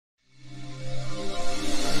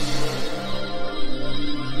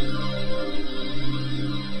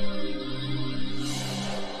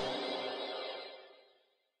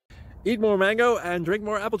Eat more mango and drink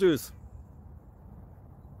more apple juice.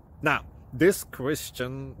 Now, this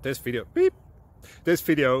video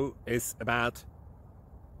is about...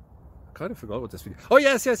 I kind of forgot what this video... Oh,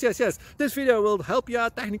 yes. This video will help you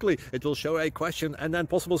out technically. It will show a question and then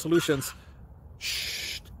possible solutions.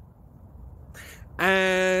 Shh.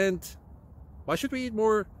 And why should we eat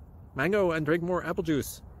more mango and drink more apple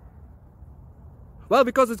juice? Well,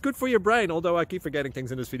 because it's good for your brain, although I keep forgetting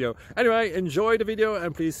things in this video. Anyway, enjoy the video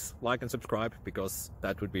and please like and subscribe, because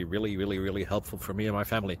that would be really helpful for me and my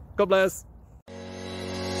family. God bless!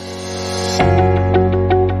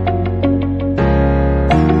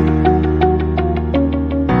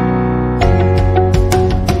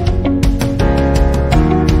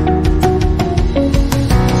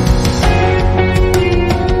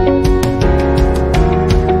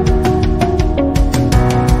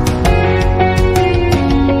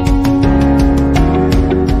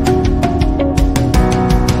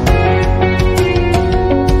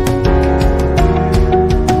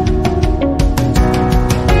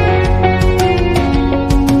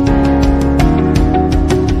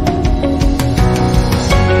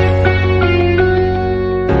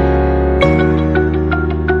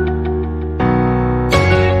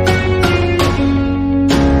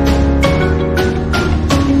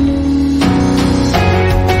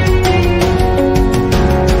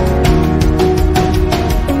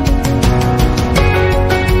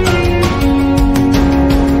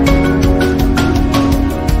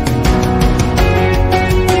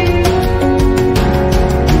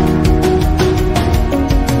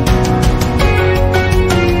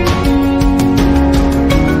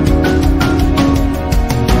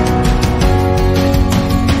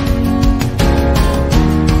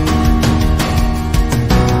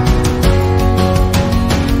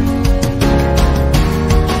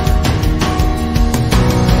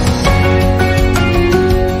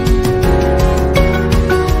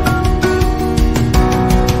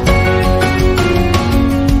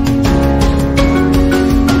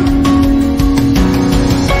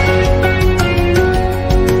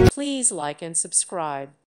 Please like and subscribe.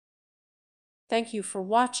 Thank you for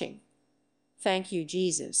watching. Thank you,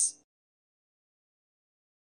 Jesus.